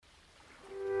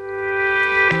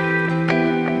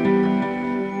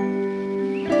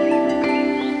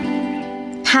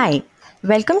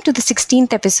Welcome to the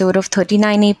 16th episode of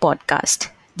 39A podcast.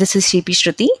 This is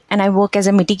Shruthi and I work as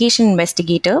a mitigation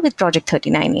investigator with Project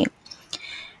 39A.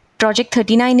 Project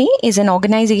 39A is an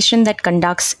organization that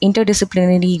conducts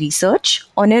interdisciplinary research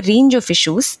on a range of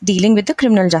issues dealing with the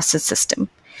criminal justice system.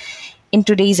 In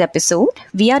today's episode,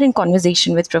 we are in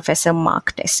conversation with Professor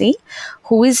Marc Tassé,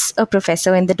 who is a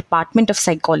professor in the Department of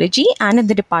Psychology and in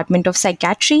the Department of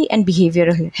Psychiatry and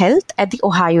Behavioral Health at the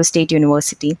Ohio State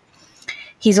University.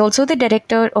 He's also the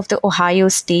director of the Ohio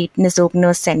State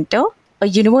Nisonger Center, a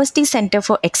university center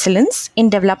for excellence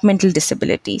in developmental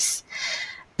disabilities.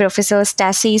 Professor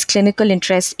Tassé's clinical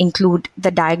interests include the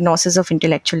diagnosis of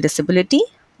intellectual disability,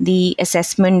 the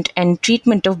assessment and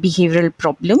treatment of behavioral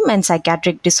problem and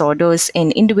psychiatric disorders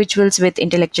in individuals with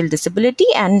intellectual disability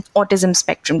and Autism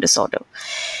Spectrum Disorder.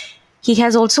 He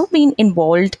has also been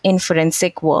involved in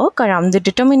forensic work around the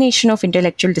determination of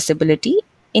intellectual disability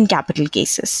in capital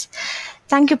cases.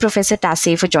 Thank you, Professor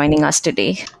Tassé, for joining us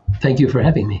today. Thank you for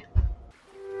having me.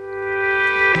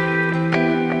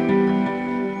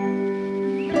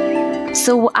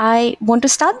 So I want to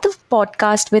start the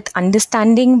podcast with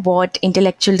understanding what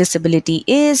intellectual disability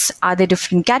is, are there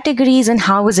different categories, and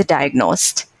how is it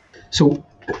diagnosed? So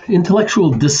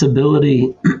intellectual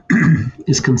disability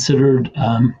is considered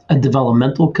a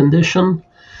developmental condition.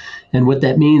 And what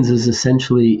that means is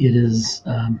essentially it is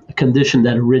a condition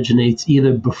that originates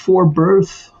either before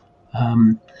birth,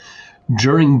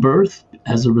 during birth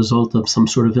as a result of some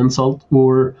sort of insult,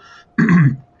 or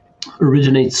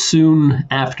originates soon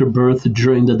after birth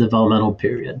during the developmental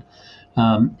period.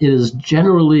 It is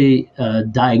generally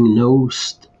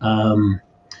diagnosed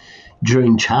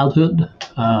during childhood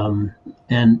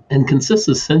and consists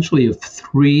essentially of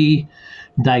three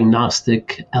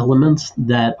diagnostic elements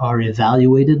that are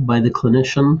evaluated by the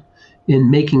clinician in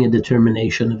making a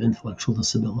determination of intellectual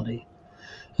disability.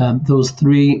 Those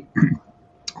three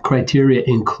criteria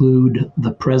include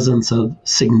the presence of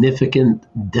significant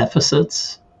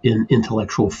deficits in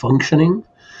intellectual functioning.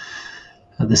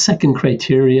 The second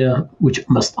criteria, which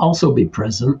must also be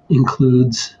present,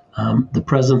 includes the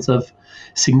presence of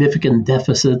significant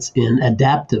deficits in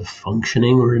adaptive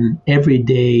functioning or in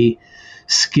everyday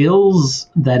skills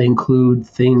that include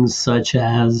things such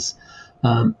as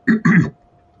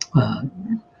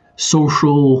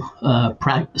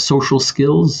social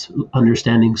skills,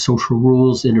 understanding social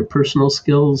rules, interpersonal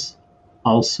skills,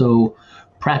 also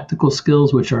practical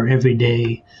skills, which are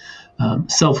everyday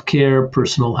self-care,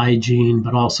 personal hygiene,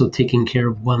 but also taking care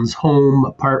of one's home,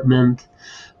 apartment,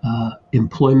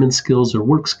 employment skills or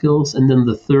work skills. And then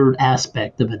the third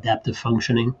aspect of adaptive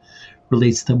functioning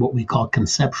relates to what we call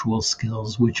conceptual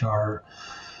skills, which are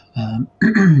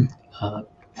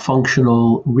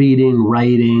functional reading,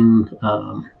 writing,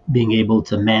 being able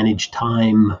to manage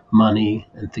time, money,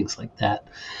 and things like that.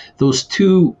 Those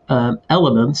two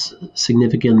elements,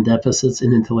 significant deficits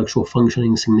in intellectual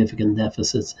functioning, significant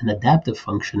deficits in adaptive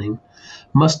functioning,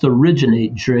 must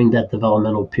originate during that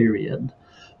developmental period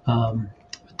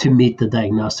to meet the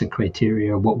diagnostic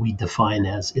criteria, what we define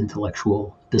as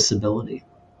intellectual disability.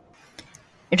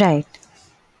 Right.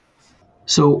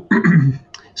 So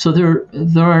there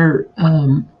are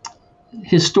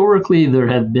historically there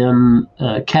have been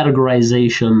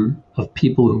categorization of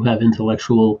people who have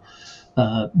intellectual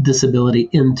disability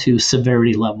into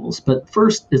severity levels. But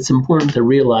first, it's important to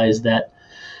realize that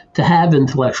to have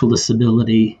intellectual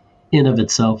disability in of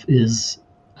itself is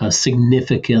a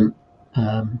significant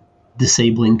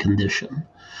disabling condition.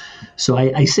 So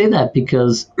I say that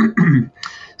because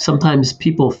sometimes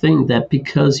people think that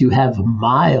because you have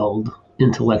mild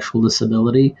intellectual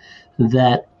disability,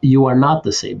 that you are not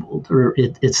disabled, or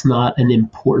it's not an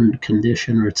important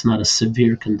condition, or it's not a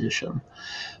severe condition.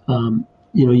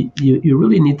 You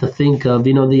really need to think of,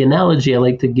 the analogy I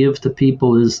like to give to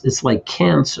people is it's like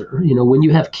cancer. When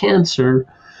you have cancer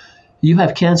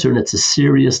and it's a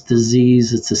serious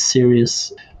disease, it's a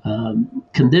serious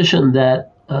condition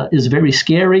that is very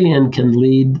scary and can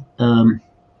lead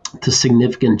to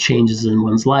significant changes in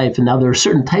one's life. And now there are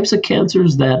certain types of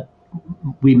cancers that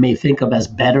we may think of as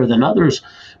better than others,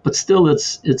 but still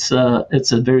it's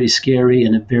a very scary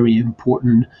and a very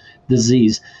important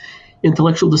disease.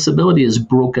 Intellectual disability is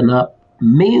broken up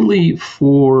mainly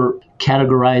for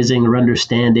categorizing or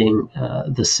understanding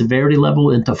the severity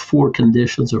level into four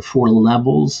conditions or four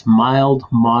levels: mild,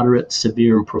 moderate,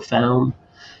 severe, and profound.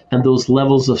 And those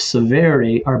levels of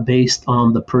severity are based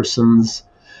on the person's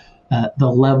the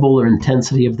level or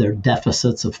intensity of their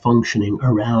deficits of functioning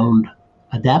around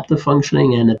adaptive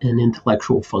functioning and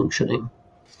intellectual functioning.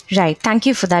 Right. Thank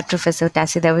you for that, Professor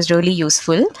Tassé. That was really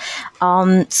useful.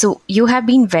 So you have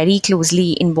been very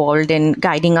closely involved in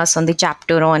guiding us on the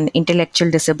chapter on intellectual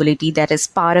disability that is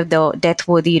part of the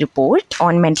Deathworthy report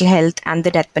on mental health and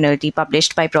the death penalty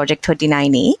published by Project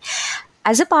 39A.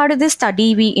 As a part of this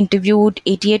study, we interviewed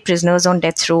 88 prisoners on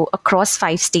death row across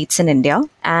 5 states in India.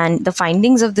 And the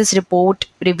findings of this report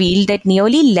revealed that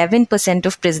nearly 11%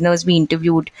 of prisoners we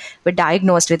interviewed were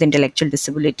diagnosed with intellectual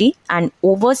disability, and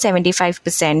over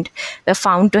 75% were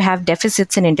found to have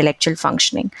deficits in intellectual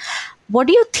functioning. What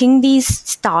do you think these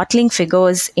startling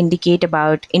figures indicate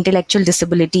about intellectual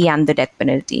disability and the death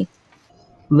penalty?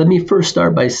 Let me first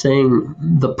start by saying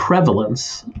the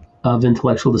prevalence of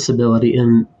intellectual disability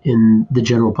in the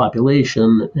general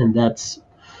population, and that's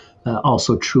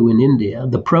also true in India.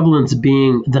 The prevalence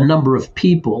being the number of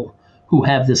people who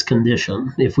have this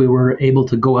condition. If we were able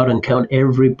to go out and count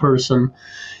every person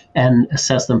and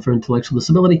assess them for intellectual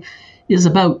disability, is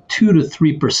about 2 to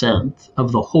 3%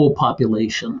 of the whole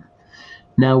population.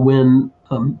 Now, when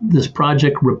this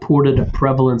project reported a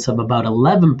prevalence of about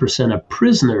 11% of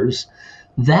prisoners,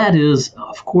 that is,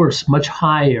 of course, much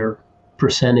higher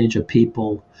percentage of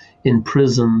people in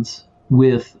prisons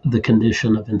with the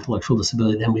condition of intellectual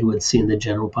disability than we would see in the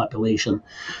general population.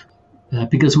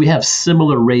 Because we have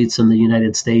similar rates in the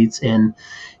United States and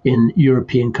in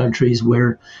European countries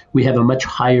where we have a much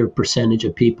higher percentage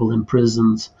of people in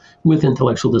prisons with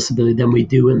intellectual disability than we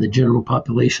do in the general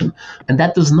population. And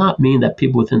that does not mean that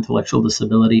people with intellectual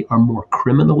disability are more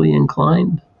criminally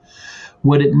inclined.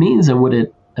 What it means and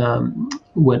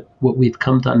what we've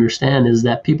come to understand is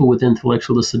that people with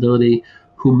intellectual disability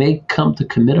who may come to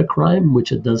commit a crime,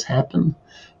 which it does happen,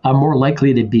 are more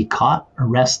likely to be caught,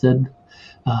 arrested,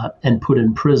 and put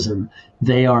in prison.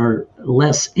 They are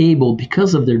less able,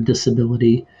 because of their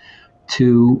disability,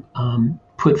 to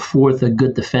put forth a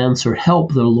good defense or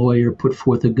help their lawyer put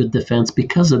forth a good defense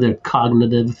because of their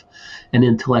cognitive and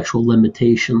intellectual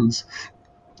limitations.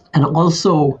 And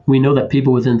also, we know that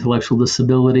people with intellectual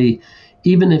disability,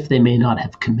 even if they may not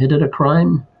have committed a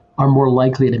crime, are more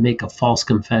likely to make a false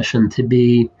confession, to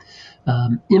be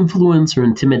influenced or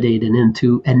intimidated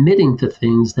into admitting to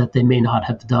things that they may not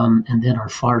have done and then are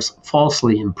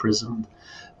falsely imprisoned.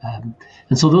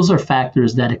 And so those are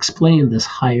factors that explain this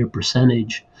higher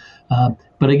percentage.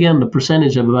 But again, the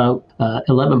percentage of about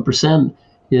 11%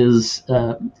 is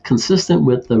consistent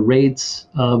with the rates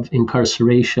of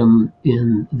incarceration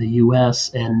in the U.S.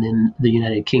 and in the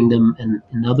United Kingdom and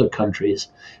in other countries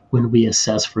when we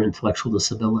assess for intellectual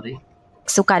disability.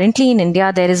 So currently in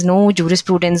India, there is no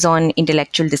jurisprudence on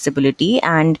intellectual disability.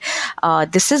 And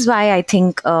this is why I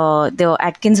think the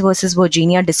Atkins versus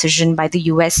Virginia decision by the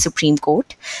US Supreme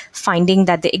Court, finding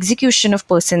that the execution of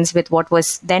persons with what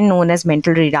was then known as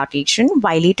mental retardation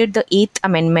violated the 8th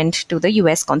Amendment to the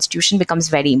US Constitution, becomes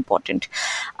very important.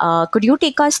 Could you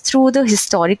take us through the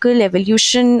historical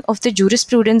evolution of the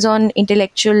jurisprudence on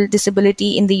intellectual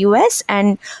disability in the US,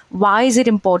 and why is it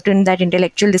important that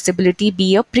intellectual disability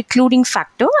be a precluding factor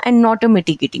and not a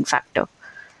mitigating factor?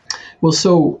 Well,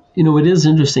 so, it is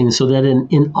interesting. So that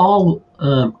in all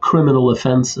criminal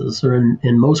offenses, or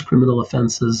in most criminal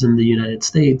offenses in the United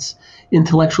States,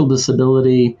 intellectual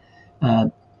disability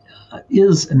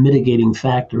is a mitigating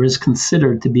factor, is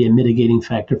considered to be a mitigating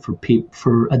factor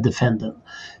for a defendant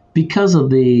because of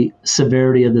the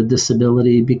severity of the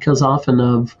disability, because often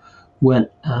of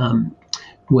what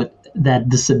that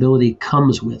disability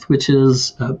comes with, which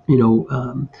is,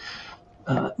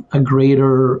 a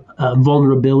greater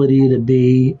vulnerability to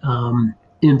be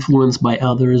influenced by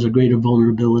others, a greater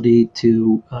vulnerability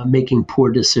to making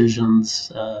poor decisions,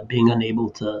 being unable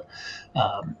to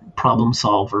problem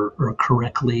solve or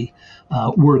correctly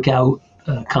work out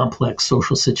complex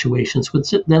social situations,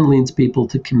 which then leads people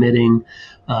to committing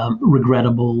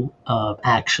regrettable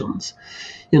actions.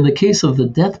 In the case of the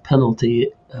death penalty,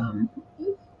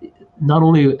 not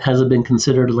only has it been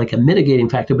considered like a mitigating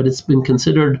factor, but it's been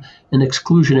considered an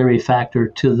exclusionary factor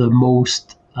to the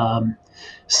most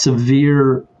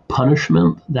severe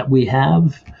punishment that we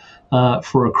have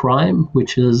for a crime,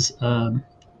 which is the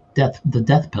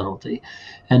death penalty.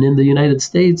 And in the United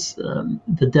States,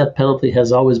 the death penalty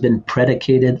has always been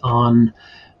predicated on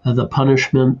the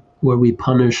punishment where we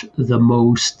punish the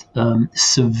most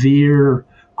severe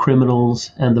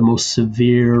criminals and the most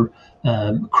severe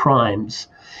crimes.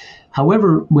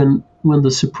 However, when the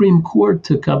Supreme Court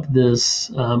took up this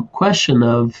question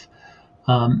of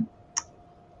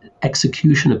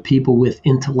execution of people with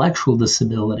intellectual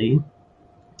disability,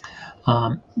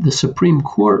 the Supreme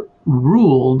Court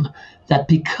ruled that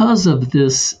because of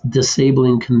this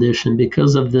disabling condition,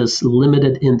 because of this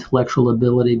limited intellectual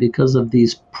ability, because of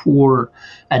these poor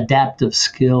adaptive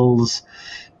skills,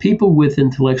 people with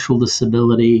intellectual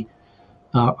disability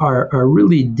are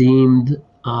really deemed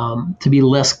to be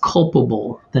less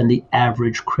culpable than the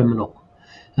average criminal.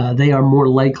 They are more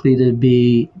likely to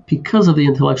be, because of the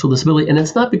intellectual disability, and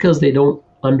it's not because they don't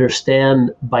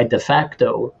understand by de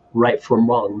facto right from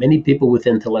wrong. Many people with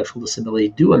intellectual disability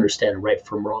do understand right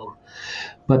from wrong,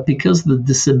 but because the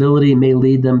disability may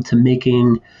lead them to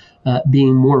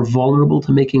being more vulnerable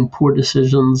to making poor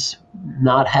decisions,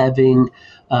 not having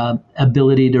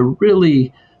ability to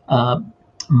really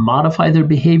modify their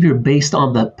behavior based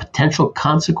on the potential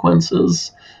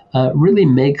consequences, really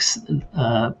makes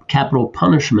capital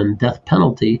punishment, death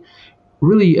penalty,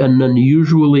 really an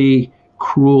unusually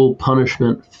cruel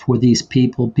punishment for these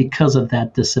people because of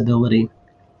that disability.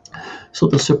 So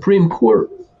the Supreme Court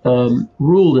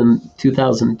ruled in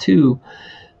 2002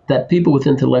 that people with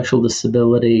intellectual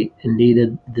disability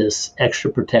needed this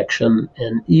extra protection,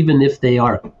 and even if they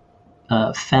are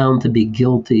found to be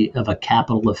guilty of a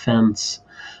capital offense,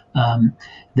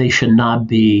 they should not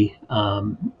be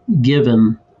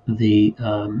given the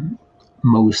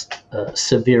most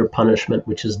severe punishment,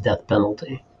 which is death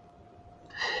penalty.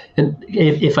 And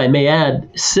if I may add,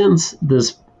 since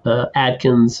this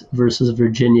Atkins versus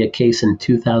Virginia case in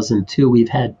 2002, we've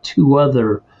had two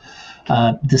other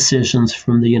decisions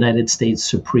from the United States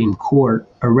Supreme Court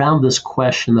around this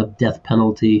question of death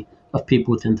penalty of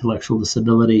people with intellectual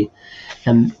disability.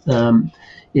 And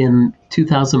in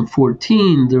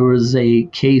 2014, there was a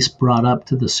case brought up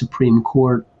to the Supreme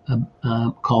Court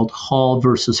called Hall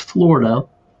versus Florida,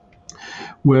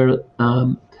 where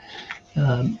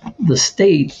the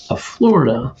state of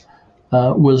Florida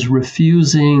was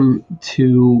refusing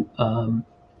to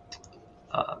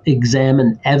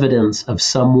examine evidence of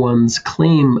someone's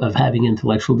claim of having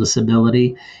intellectual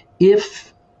disability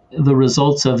if the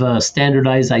results of a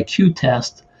standardized IQ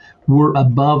test were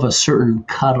above a certain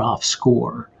cutoff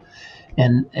score.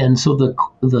 And so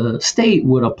the state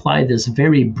would apply this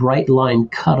very bright line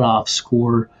cutoff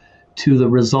score to the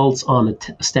results on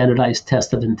a standardized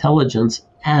test of intelligence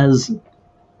as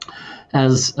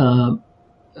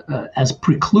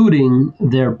precluding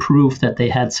their proof that they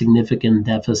had significant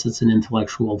deficits in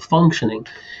intellectual functioning.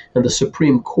 And the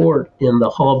Supreme Court in the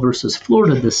Hall versus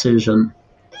Florida decision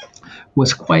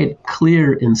was quite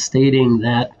clear in stating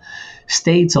that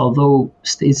states, although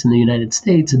states in the United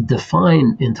States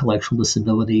define intellectual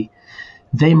disability,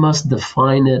 they must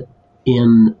define it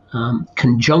in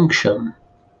conjunction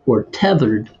or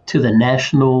tethered to the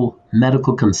national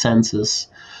medical consensus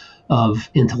of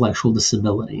intellectual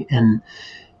disability. And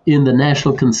in the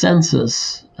national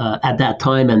consensus at that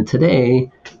time and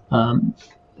today,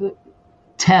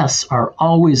 tests are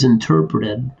always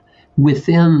interpreted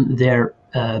within their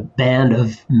band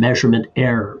of measurement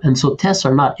error. And so tests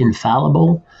are not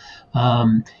infallible,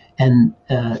 and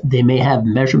they may have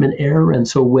measurement error. And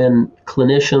so when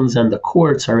clinicians and the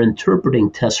courts are interpreting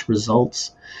test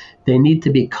results, they need to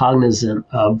be cognizant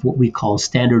of what we call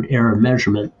standard error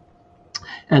measurement.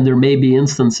 And there may be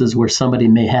instances where somebody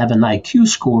may have an IQ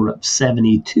score of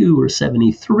 72 or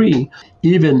 73,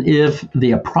 even if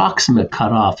the approximate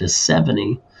cutoff is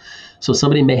 70. So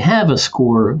somebody may have a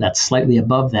score that's slightly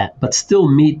above that, but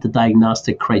still meet the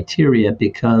diagnostic criteria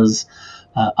because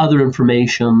other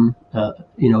information, the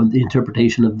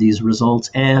interpretation of these results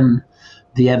and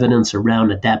the evidence around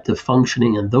adaptive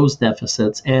functioning and those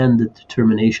deficits and the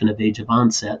determination of age of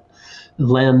onset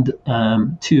lead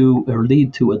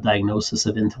to a diagnosis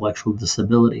of intellectual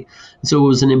disability. So it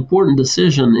was an important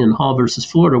decision in Hall versus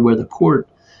Florida where the court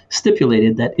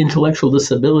stipulated that intellectual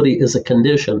disability is a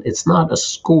condition. It's not a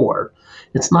score.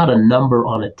 It's not a number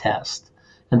on a test.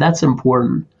 And that's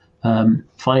important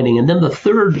finding. And then the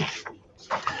third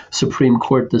Supreme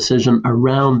Court decision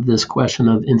around this question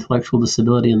of intellectual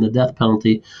disability and the death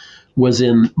penalty was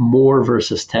in Moore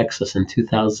versus Texas in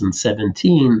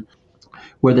 2017,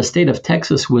 where the state of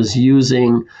Texas was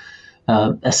using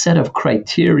a set of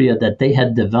criteria that they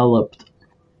had developed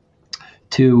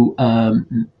to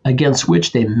against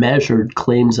which they measured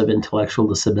claims of intellectual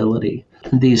disability.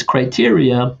 These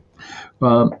criteria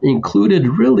included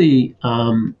really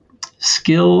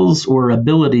skills or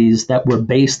abilities that were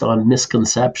based on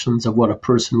misconceptions of what a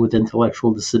person with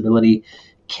intellectual disability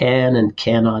can and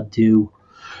cannot do.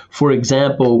 For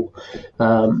example,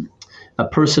 a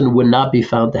person would not be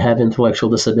found to have intellectual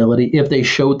disability if they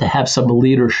showed to have some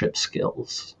leadership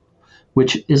skills,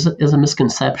 which is a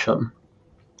misconception.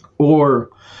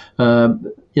 Or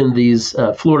in these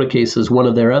Florida cases, one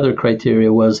of their other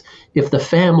criteria was if the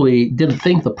family didn't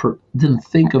think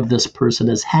of this person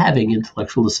as having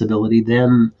intellectual disability,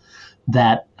 then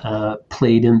that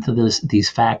played into these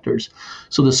factors.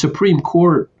 So the Supreme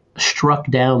Court struck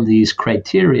down these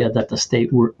criteria that the state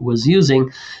was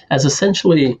using as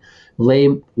essentially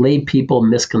lay people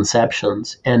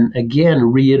misconceptions, and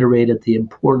again reiterated the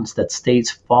importance that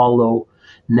states follow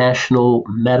national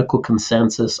medical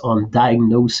consensus on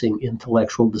diagnosing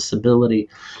intellectual disability.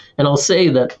 And I'll say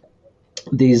that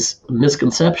these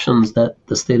misconceptions that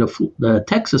the state of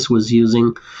Texas was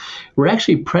using were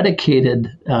actually predicated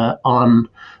on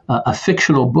a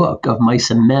fictional book of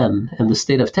Mice and Men. And the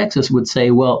state of Texas would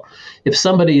say, well, if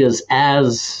somebody is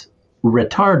as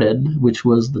retarded, which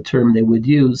was the term they would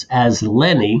use, as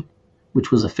Lenny, which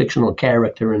was a fictional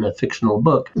character in a fictional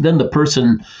book, then the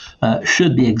person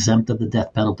should be exempt of the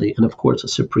death penalty. And of course, the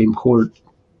Supreme Court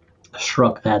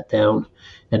struck that down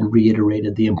and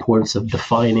reiterated the importance of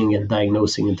defining and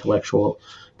diagnosing intellectual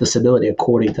disability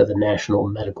according to the national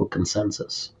medical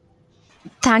consensus.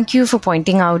 Thank you for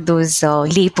pointing out those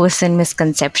layperson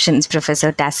misconceptions,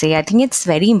 Professor Tassé. I think it's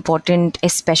very important,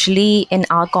 especially in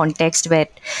our context where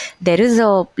there is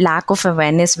a lack of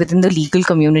awareness within the legal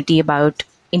community about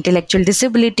intellectual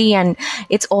disability, and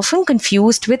it's often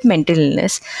confused with mental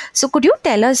illness. So could you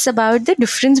tell us about the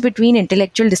difference between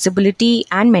intellectual disability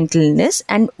and mental illness,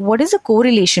 and what is the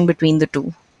correlation between the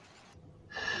two?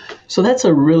 So that's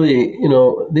these are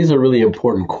really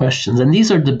important questions. And these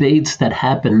are debates that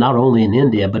happen not only in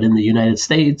India, but in the United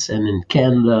States and in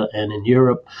Canada and in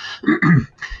Europe. And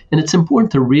it's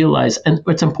important to realize, and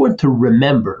it's important to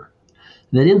remember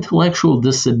that intellectual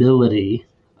disability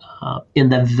in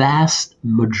the vast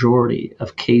majority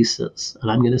of cases, and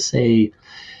I'm going to say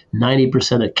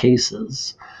 90% of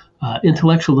cases,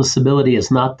 intellectual disability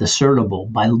is not discernible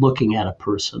by looking at a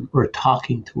person or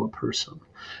talking to a person.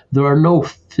 There are no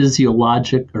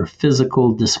physiologic or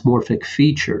physical dysmorphic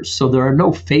features. So there are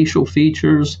no facial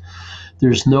features.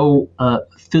 There's no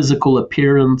physical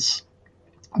appearance.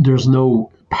 There's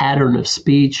no pattern of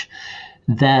speech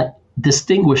that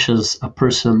distinguishes a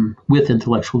person with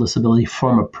intellectual disability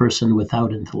from a person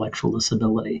without intellectual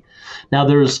disability. Now,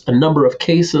 there's a number of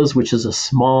cases, which is a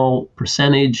small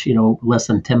percentage, less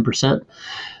than 10%,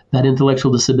 that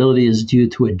intellectual disability is due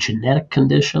to a genetic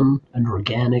condition, an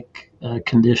organic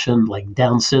condition like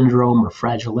Down syndrome or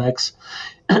Fragile X.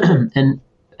 And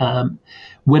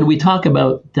when we talk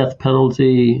about death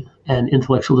penalty and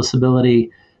intellectual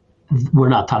disability, we're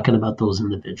not talking about those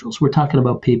individuals. We're talking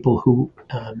about people who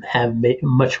have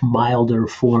much milder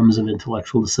forms of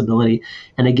intellectual disability,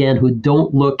 and again, who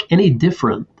don't look any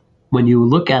different when you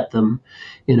look at them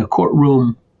in a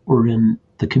courtroom or in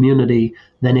the community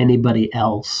than anybody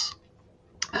else.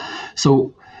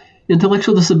 So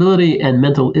intellectual disability and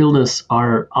mental illness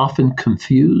are often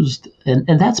confused,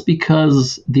 and that's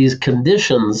because these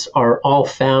conditions are all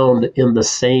found in the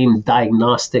same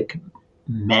diagnostic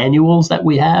manuals that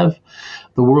we have.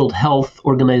 The World Health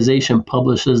Organization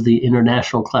publishes the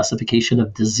International Classification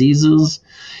of Diseases,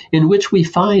 in which we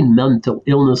find mental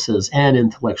illnesses and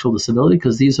intellectual disability,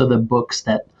 because these are the books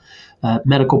that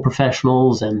medical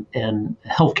professionals and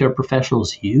healthcare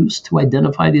professionals use to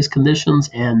identify these conditions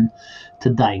and to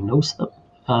diagnose them.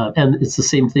 And it's the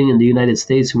same thing in the United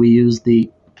States. We use the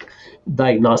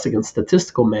Diagnostic and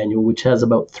Statistical Manual, which has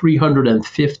about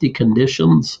 350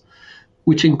 conditions,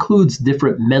 which includes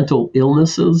different mental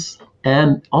illnesses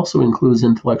and also includes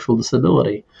intellectual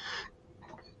disability.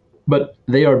 But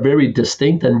they are very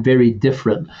distinct and very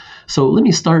different. So let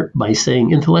me start by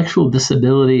saying intellectual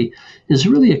disability is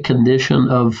really a condition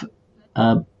of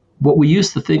what we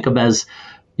used to think of as,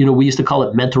 we used to call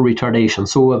it mental retardation.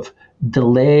 So of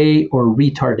delay or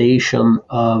retardation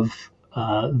of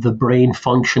the brain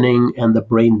functioning and the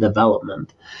brain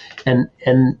development. And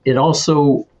it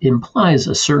also implies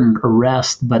a certain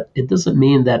arrest, but it doesn't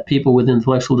mean that people with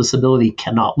intellectual disability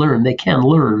cannot learn. They can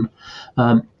learn.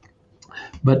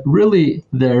 But really,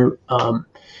 the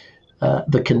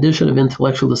condition of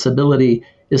intellectual disability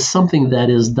is something that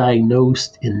is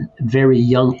diagnosed in very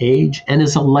young age and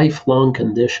is a lifelong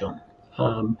condition.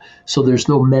 So there's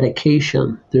no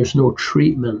medication, there's no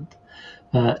treatment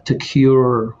to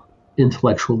cure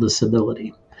intellectual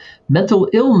disability. Mental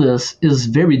illness is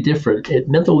very different.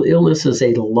 Mental illness is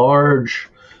a large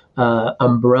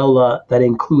umbrella that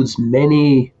includes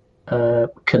many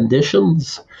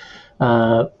conditions,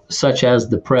 such as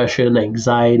depression,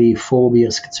 anxiety, phobia,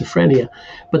 schizophrenia.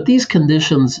 But these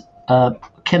conditions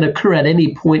can occur at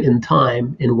any point in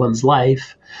time in one's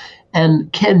life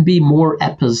and can be more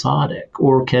episodic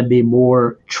or can be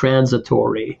more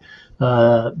transitory.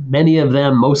 Many of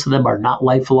them, most of them are not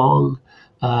lifelong.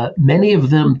 Many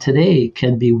of them today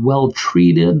can be well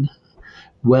treated,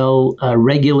 well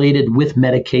regulated with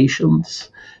medications,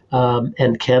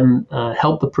 and can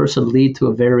help the person lead to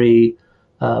a very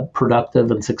productive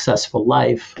and successful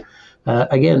life.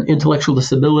 Again, intellectual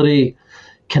disability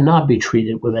cannot be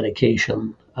treated with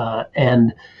medication.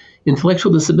 And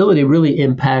intellectual disability really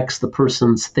impacts the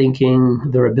person's thinking,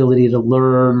 their ability to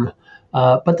learn,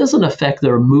 but doesn't affect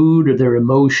their mood or their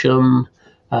emotion,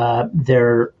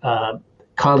 their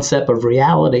concept of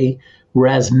reality,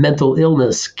 whereas mental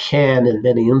illness can, in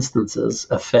many instances,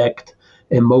 affect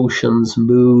emotions,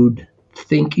 mood,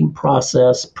 thinking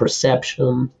process,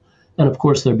 perception, and of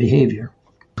course their behavior.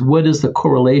 What is the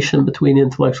correlation between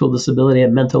intellectual disability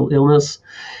and mental illness?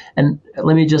 And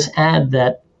let me just add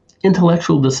that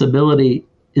intellectual disability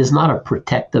is not a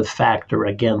protective factor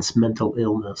against mental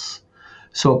illness.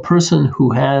 So a person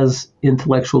who has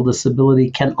intellectual disability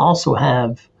can also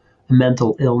have a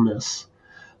mental illness.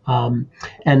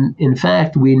 And in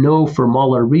fact, we know from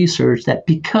all our research that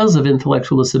because of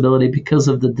intellectual disability, because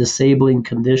of the disabling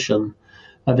condition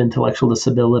of intellectual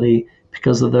disability,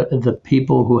 because of the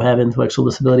people who have intellectual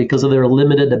disability, because of their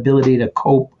limited ability to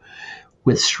cope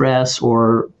with stress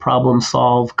or problem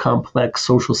solve complex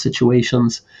social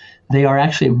situations, they are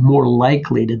actually more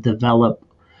likely to develop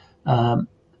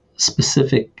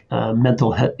specific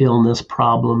mental illness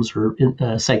problems or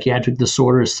psychiatric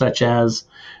disorders such as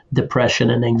depression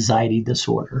and anxiety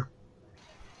disorder.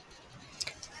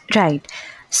 Right.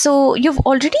 So you've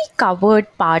already covered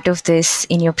part of this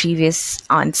in your previous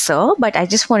answer, but I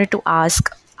just wanted to ask,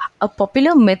 a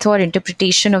popular myth or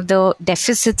interpretation of the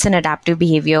deficits in adaptive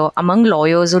behavior among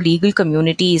lawyers or legal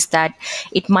communities that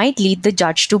it might lead the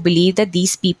judge to believe that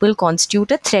these people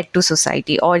constitute a threat to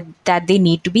society or that they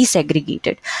need to be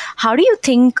segregated. How do you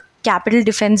think capital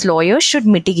defense lawyers should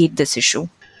mitigate this issue?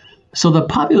 So the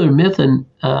popular myth and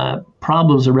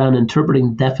problems around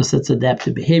interpreting deficits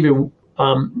adaptive behavior,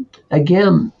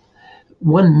 again,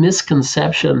 one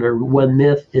misconception or one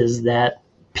myth is that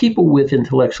people with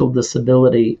intellectual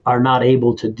disability are not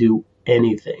able to do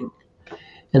anything.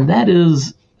 And that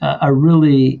is a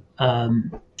really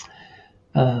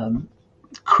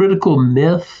critical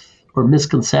myth or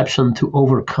misconception to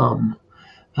overcome.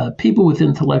 People with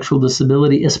intellectual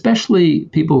disability, especially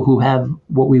people who have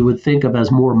what we would think of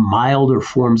as more milder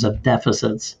forms of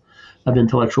deficits of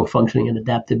intellectual functioning and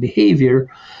adaptive behavior,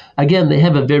 again, they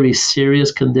have a very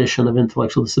serious condition of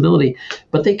intellectual disability,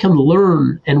 but they can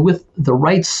learn, and with the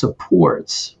right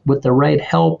supports, with the right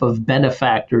help of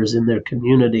benefactors in their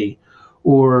community,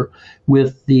 or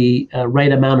with the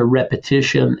right amount of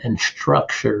repetition and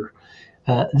structure,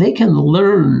 they can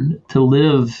learn to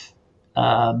live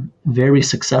very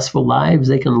successful lives.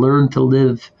 They can learn to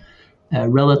live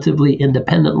relatively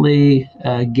independently,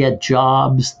 get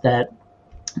jobs that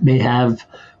may have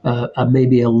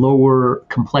maybe a lower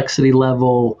complexity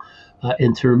level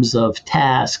in terms of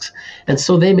tasks. And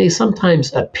so they may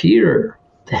sometimes appear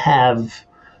to have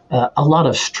a lot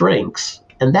of strengths,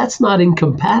 and that's not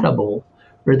incompatible,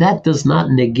 or that does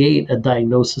not negate a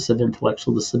diagnosis of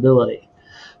intellectual disability.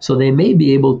 So they may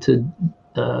be able to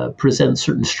present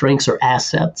certain strengths or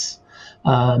assets.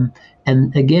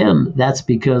 And again, that's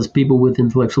because people with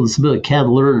intellectual disability can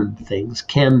learn things,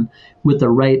 can, with the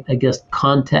right,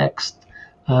 context,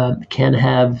 can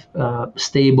have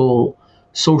stable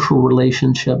social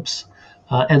relationships.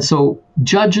 And so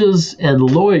judges and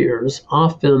lawyers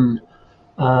often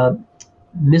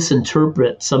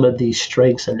misinterpret some of these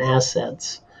strengths and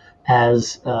assets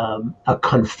as a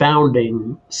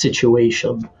confounding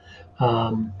situation.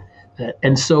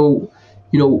 And so,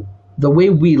 the way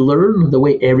we learn, the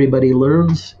way everybody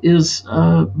learns, is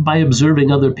by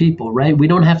observing other people, right? We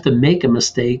don't have to make a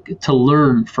mistake to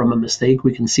learn from a mistake.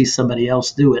 We can see somebody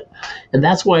else do it. And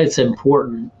that's why it's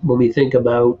important when we think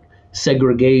about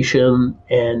segregation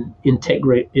and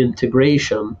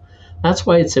integration. That's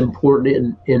why it's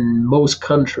important in most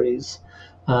countries.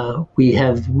 We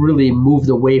have really moved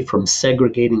away from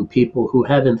segregating people who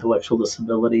have intellectual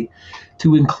disability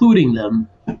to including them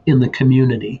in the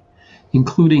community,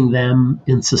 including them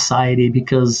in society,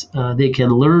 because they can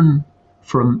learn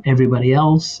from everybody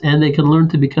else and they can learn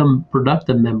to become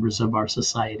productive members of our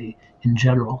society in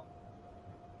general.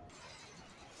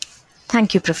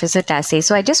 Thank you, Professor Tassé.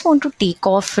 So I just want to take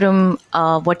off from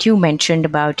what you mentioned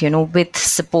about, with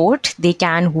support, they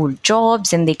can hold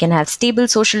jobs and they can have stable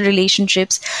social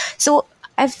relationships. So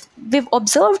I've we've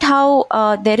observed how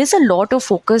there is a lot of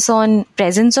focus on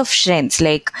presence of strengths,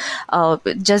 like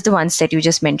just the ones that you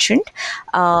just mentioned.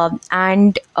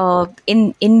 And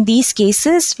in these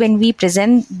cases, when we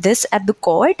present this at the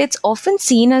court, it's often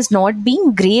seen as not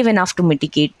being grave enough to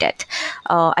mitigate death.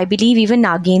 I believe even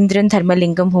Nagendran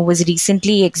Thermalingam, who was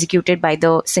recently executed by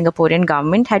the Singaporean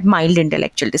government, had mild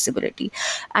intellectual disability.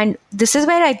 And this is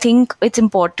where I think it's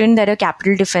important that a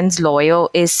capital defense lawyer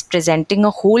is presenting a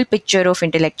whole picture of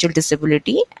intellectual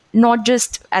disability, not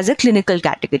just as a clinical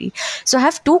category. So I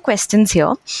have two questions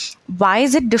here. Why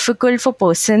is it difficult for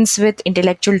persons with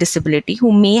intellectual disability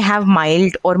who may have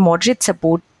mild or moderate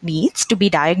support needs to be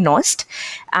diagnosed?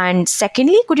 And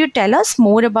secondly, could you tell us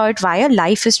more about why a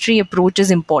life history approach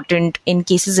is important in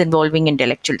cases involving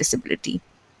intellectual disability?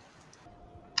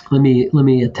 Let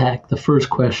me attack the first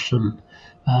question.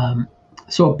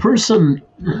 So a person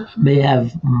may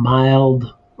have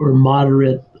mild or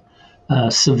moderate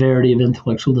severity of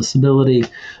intellectual disability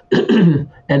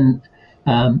and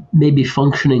may be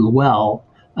functioning well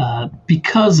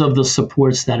because of the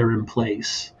supports that are in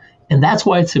place. And that's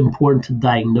why it's important to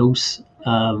diagnose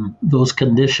those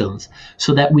conditions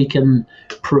so that we can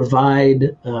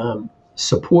provide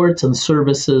supports and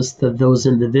services to those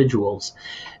individuals.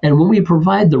 And when we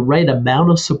provide the right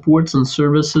amount of supports and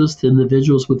services to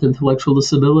individuals with intellectual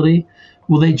disability,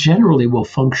 well, they generally will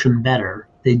function better.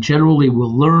 They generally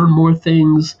will learn more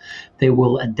things. They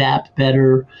will adapt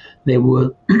better. They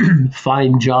will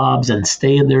find jobs and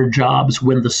stay in their jobs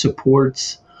when the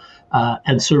supports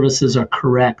and services are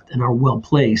correct and are well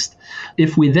placed.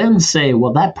 If we then say,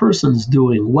 well, that person's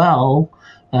doing well,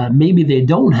 maybe they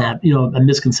don't have, a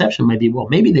misconception might be, well,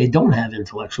 maybe they don't have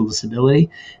intellectual disability,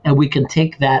 and we can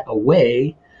take that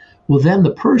away. Well, then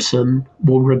the person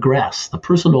will regress. The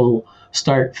person will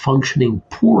start functioning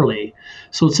poorly.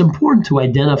 So it's important to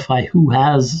identify who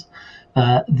has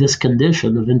this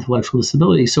condition of intellectual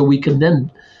disability so we can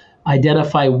then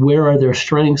identify where are their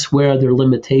strengths, where are their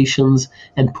limitations,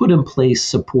 and put in place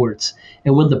supports.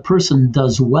 And when the person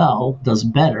does well, does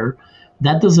better,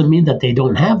 that doesn't mean that they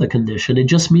don't have the condition. It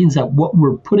just means that what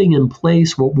we're putting in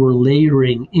place, what we're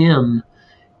layering in,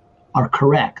 are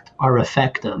correct, are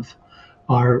effective,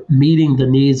 are meeting the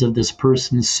needs of this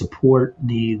person's support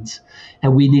needs.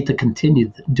 And we need to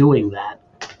continue doing that.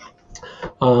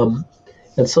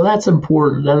 And so that's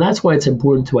important. And that's why it's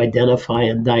important to identify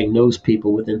and diagnose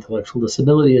people with intellectual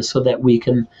disability, is so that we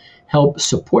can help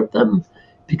support them.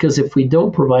 Because if we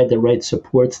don't provide the right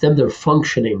supports, then their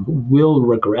functioning will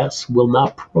regress, will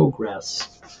not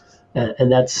progress. And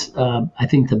that's, I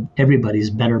think, to everybody's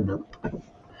betterment.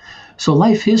 So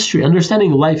life history,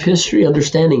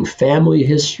 understanding family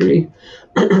history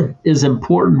is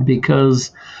important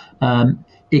because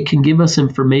it can give us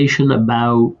information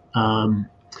about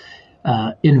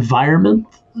environment,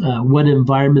 what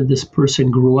environment this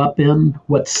person grew up in,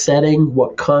 what setting,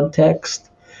 what context.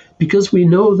 Because we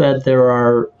know that there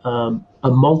are a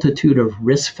multitude of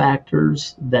risk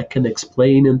factors that can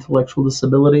explain intellectual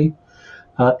disability,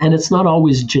 and it's not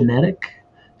always genetic.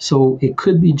 So it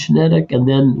could be genetic, and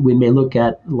then we may look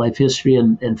at life history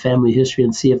and family history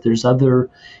and see if there's other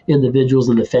individuals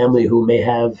in the family who may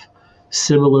have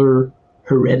similar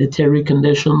hereditary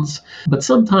conditions. But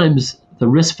sometimes the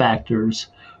risk factors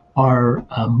are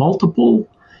multiple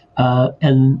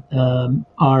and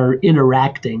are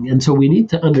interacting. And so we need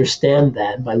to understand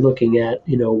that by looking at,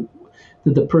 did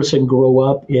the person grow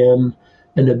up in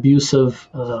an abusive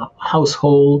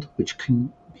household, which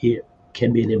can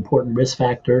be an important risk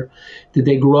factor? Did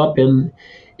they grow up in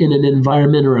an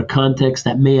environment or a context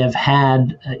that may have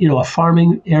had, a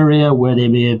farming area where they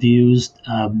may have used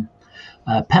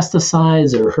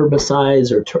pesticides or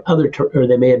herbicides or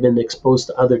they may have been exposed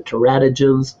to other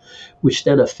teratogens, which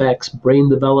then affects brain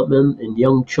development in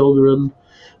young children?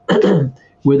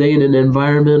 Were they in an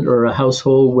environment or a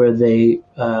household where they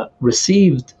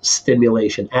received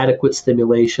adequate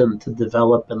stimulation to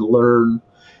develop and learn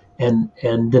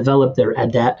and develop their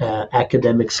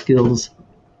academic skills?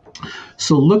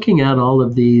 So looking at all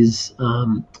of these,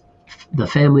 the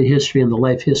family history and the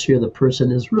life history of the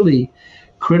person is really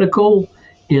critical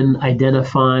in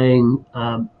identifying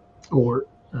or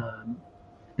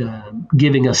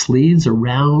giving us leads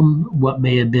around what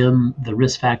may have been the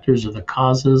risk factors or the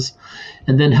causes,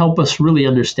 and then help us really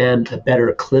understand a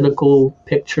better clinical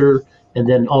picture, and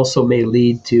then also may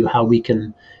lead to how we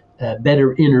can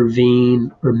better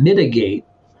intervene or mitigate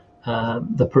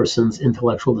the person's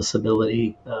intellectual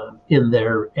disability in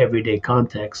their everyday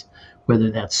context,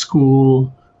 whether that's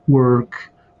school,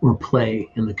 work, or play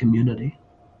in the community.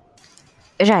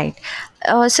 Right.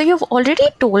 So you've already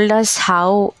told us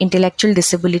how intellectual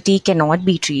disability cannot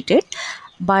be treated.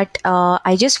 But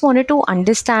I just wanted to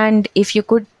understand if you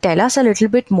could tell us a little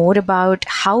bit more about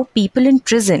how people in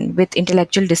prison with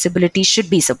intellectual disabilities should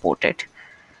be supported.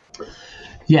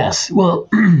 Yes, well,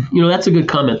 that's a good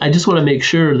comment. I just want to make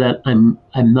sure that I'm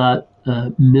not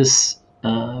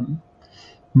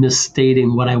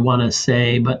misstating what I want to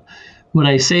say. But when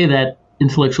I say that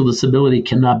intellectual disability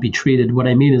cannot be treated, what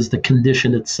I mean is the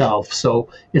condition itself. So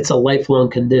it's a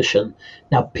lifelong condition.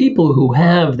 Now, people who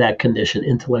have that condition,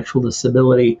 intellectual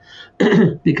disability,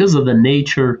 because of the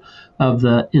nature of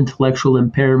the intellectual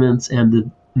impairments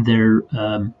and their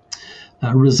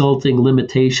resulting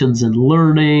limitations in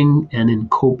learning and in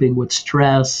coping with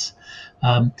stress,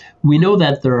 we know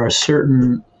that there are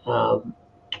certain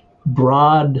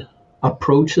broad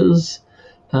approaches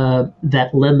that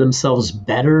lend themselves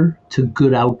better to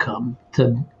good outcome,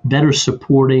 to better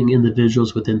supporting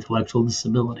individuals with intellectual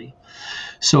disability.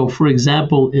 So, for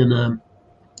example, in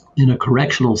a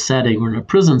correctional setting or in a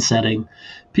prison setting,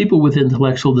 people with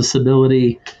intellectual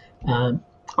disability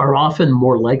are often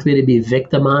more likely to be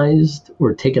victimized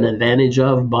or taken advantage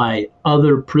of by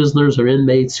other prisoners or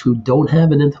inmates who don't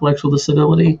have an intellectual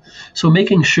disability. So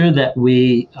making sure that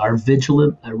we are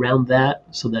vigilant around that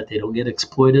so that they don't get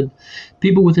exploited.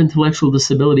 People with intellectual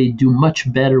disability do much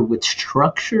better with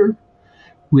structure,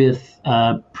 with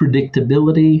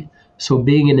predictability. So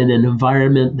being in an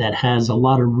environment that has a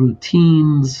lot of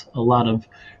routines, a lot of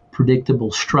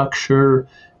predictable structure,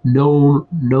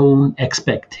 known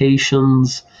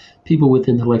expectations, people with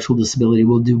intellectual disability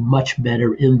will do much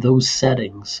better in those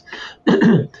settings.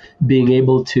 Being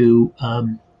able to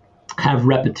have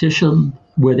repetition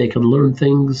where they can learn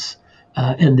things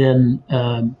and then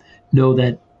know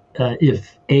that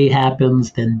if A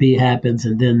happens, then B happens,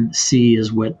 and then C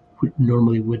is what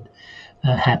normally would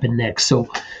happen next. So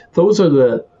those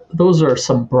are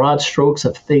some broad strokes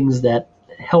of things that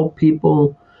help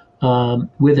people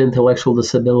with intellectual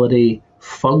disability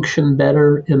function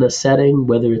better in a setting,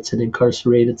 whether it's an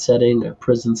incarcerated setting, a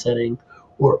prison setting,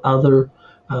 or other,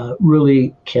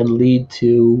 really can lead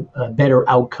to better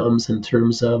outcomes in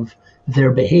terms of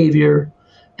their behavior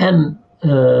and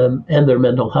their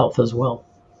mental health as well.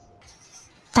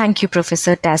 Thank you,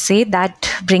 Professor Tassé. That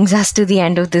brings us to the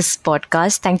end of this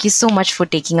podcast. Thank you so much for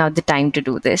taking out the time to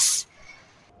do this.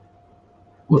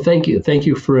 Well, thank you. Thank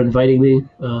you for inviting me.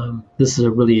 This is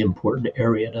a really important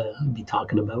area to be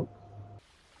talking about.